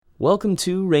Welcome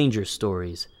to Ranger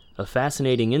Stories, a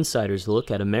fascinating insider's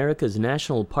look at America's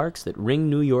national parks that ring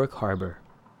New York Harbor.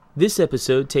 This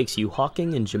episode takes you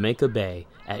hawking in Jamaica Bay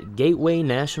at Gateway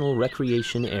National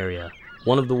Recreation Area,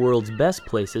 one of the world's best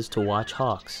places to watch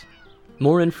hawks.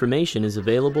 More information is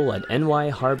available at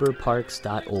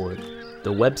nyharborparks.org,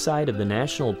 the website of the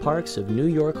National Parks of New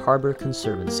York Harbor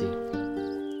Conservancy.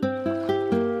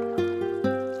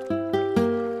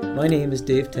 My name is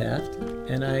Dave Taft,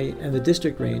 and I am the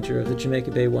District Ranger of the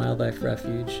Jamaica Bay Wildlife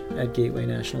Refuge at Gateway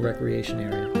National Recreation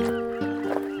Area.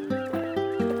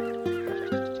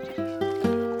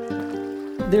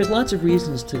 There's lots of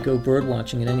reasons to go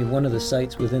birdwatching at any one of the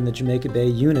sites within the Jamaica Bay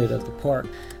unit of the park.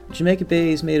 Jamaica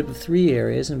Bay is made up of 3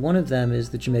 areas, and one of them is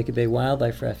the Jamaica Bay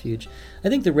Wildlife Refuge. I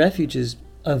think the refuge is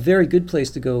a very good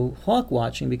place to go hawk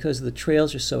watching because the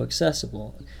trails are so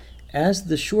accessible. As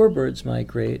the shorebirds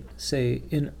migrate, say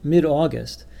in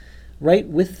mid-August, right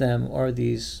with them are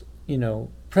these,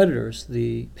 predators,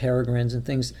 the peregrines and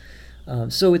things.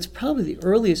 So it's probably the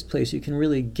earliest place you can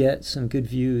really get some good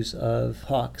views of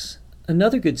hawks.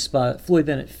 Another good spot, Floyd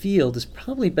Bennett Field, is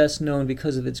probably best known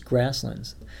because of its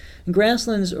grasslands. And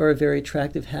grasslands are a very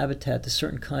attractive habitat to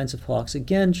certain kinds of hawks.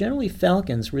 Again, generally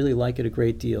falcons really like it a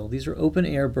great deal. These are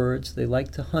open-air birds. They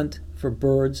like to hunt for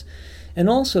birds. And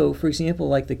also, for example,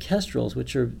 like the kestrels,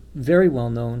 which are very well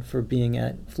known for being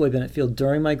at Floyd Bennett Field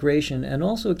during migration and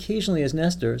also occasionally as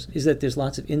nesters, is that there's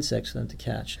lots of insects for them to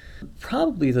catch.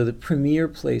 Probably, though, the premier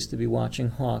place to be watching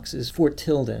hawks is Fort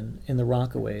Tilden in the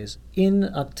Rockaways.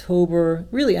 In October,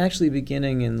 really actually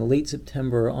beginning in the late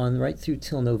September on right through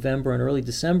till November and early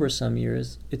December some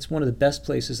years, it's one of the best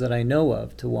places that I know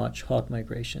of to watch hawk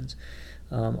migrations.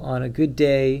 On a good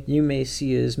day, you may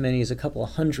see as many as a couple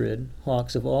of hundred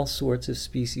hawks of all sorts of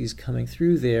species coming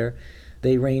through there.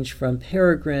 They range from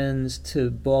peregrines to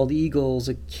bald eagles,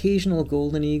 occasional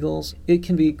golden eagles. It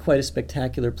can be quite a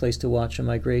spectacular place to watch a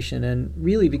migration, and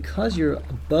really because you're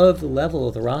above the level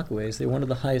of the Rockaways, they're one of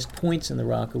the highest points in the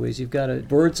Rockaways, you've got a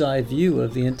bird's eye view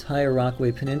of the entire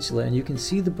Rockaway Peninsula, and you can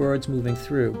see the birds moving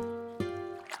through.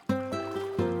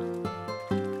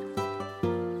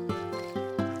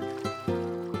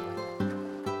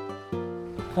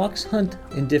 Hawks hunt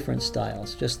in different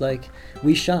styles, just like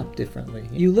we shop differently.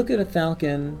 You look at a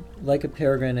falcon like a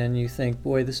peregrine and you think,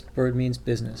 boy, this bird means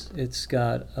business. It's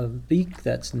got a beak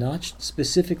that's notched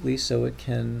specifically so it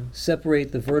can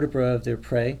separate the vertebra of their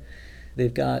prey.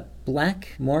 They've got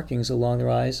black markings along their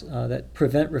eyes that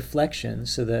prevent reflection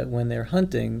so that when they're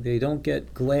hunting, they don't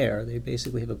get glare. They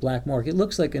basically have a black mark. It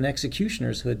looks like an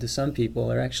executioner's hood to some people.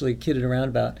 They're actually kidded around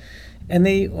about. And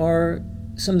they are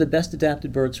some of the best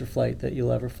adapted birds for flight that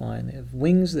you'll ever find. They have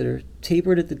wings that are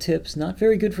tapered at the tips, not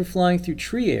very good for flying through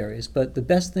tree areas, but the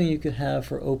best thing you could have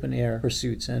for open air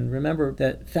pursuits. And remember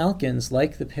that falcons,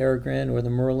 like the peregrine or the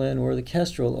merlin or the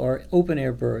kestrel, are open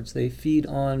air birds. They feed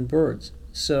on birds.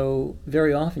 So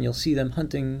very often you'll see them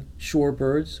hunting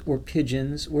shorebirds or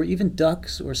pigeons or even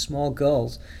ducks or small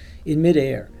gulls in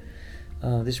midair.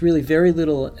 There's really very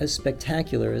little as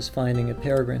spectacular as finding a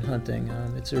peregrine hunting.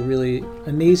 It's a really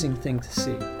amazing thing to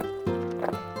see.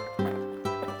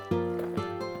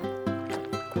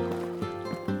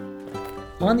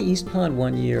 On the East Pond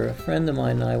one year, a friend of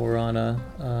mine and I were on a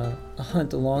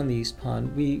hunt along the East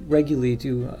Pond. We regularly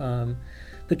do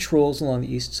patrols along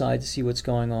the east side to see what's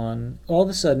going on. All of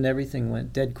a sudden, everything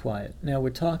went dead quiet. Now, we're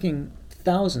talking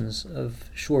thousands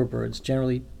of shorebirds,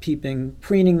 generally peeping,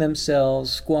 preening themselves,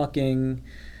 squawking,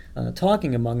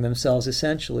 talking among themselves,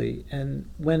 essentially. And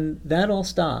when that all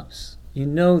stops, you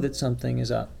know that something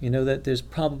is up. You know that there's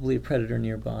probably a predator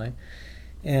nearby.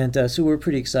 And so we're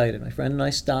pretty excited. My friend and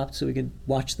I stopped so we could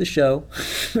watch the show.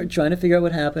 We're trying to figure out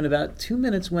what happened. About 2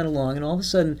 minutes went along, and all of a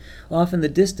sudden, off in the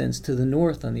distance to the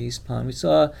north on the East Pond, we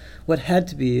saw what had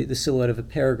to be the silhouette of a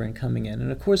peregrine coming in.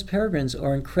 And of course, peregrines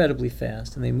are incredibly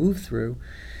fast, and they move through.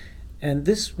 And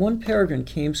this one peregrine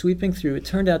came sweeping through. It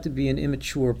turned out to be an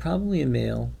immature, probably a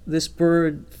male. This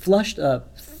bird flushed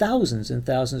up thousands and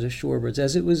thousands of shorebirds.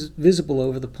 As it was visible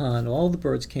over the pond, all the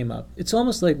birds came up. It's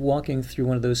almost like walking through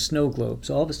one of those snow globes.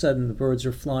 All of a sudden, the birds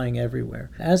are flying everywhere.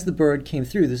 As the bird came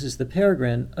through, this is the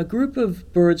peregrine, a group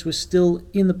of birds was still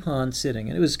in the pond sitting.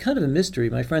 And it was kind of a mystery.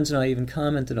 My friends and I even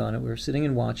commented on it. We were sitting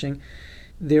and watching.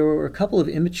 There were a couple of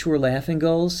immature laughing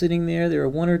gulls sitting there. There were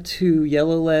 1 or 2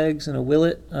 yellowlegs and a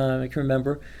willet, I can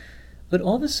remember. But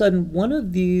all of a sudden, one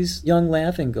of these young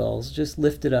laughing gulls just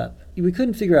lifted up. We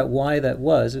couldn't figure out why that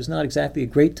was. It was not exactly a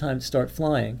great time to start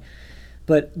flying.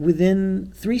 But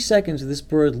within 3 seconds of this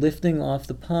bird lifting off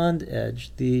the pond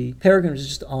edge, the peregrine was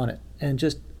just on it and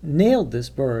just nailed this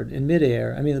bird in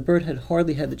midair. I mean, the bird had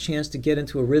hardly had the chance to get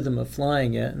into a rhythm of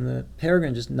flying yet, and the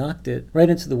peregrine just knocked it right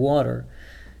into the water,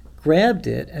 grabbed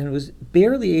it, and was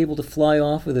barely able to fly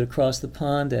off with it across the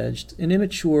pond edge. An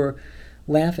immature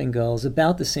laughing gull is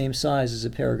about the same size as a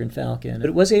peregrine falcon, but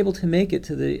it was able to make it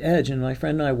to the edge, and my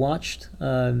friend and I watched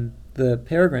the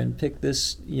peregrine pick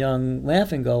this young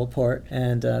laughing gull apart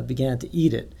and began to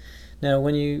eat it. Now,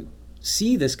 when you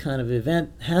see this kind of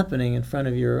event happening in front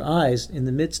of your eyes in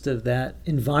the midst of that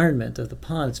environment of the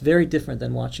pond, it's very different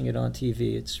than watching it on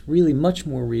TV. It's really much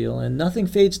more real, and nothing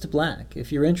fades to black.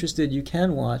 If you're interested, you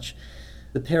can watch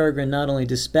the peregrine not only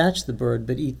dispatch the bird,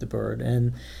 but eat the bird.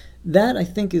 And that, I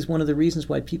think, is one of the reasons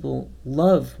why people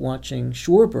love watching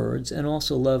shorebirds and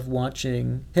also love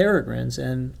watching peregrines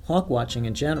and hawk watching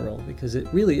in general, because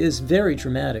it really is very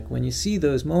dramatic when you see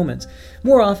those moments.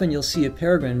 More often you'll see a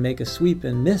peregrine make a sweep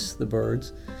and miss the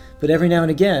birds, but every now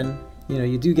and again,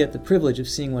 you do get the privilege of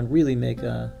seeing one really make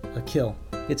a kill.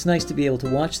 It's nice to be able to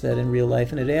watch that in real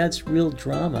life, and it adds real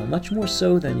drama, much more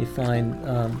so than you find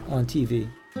on TV.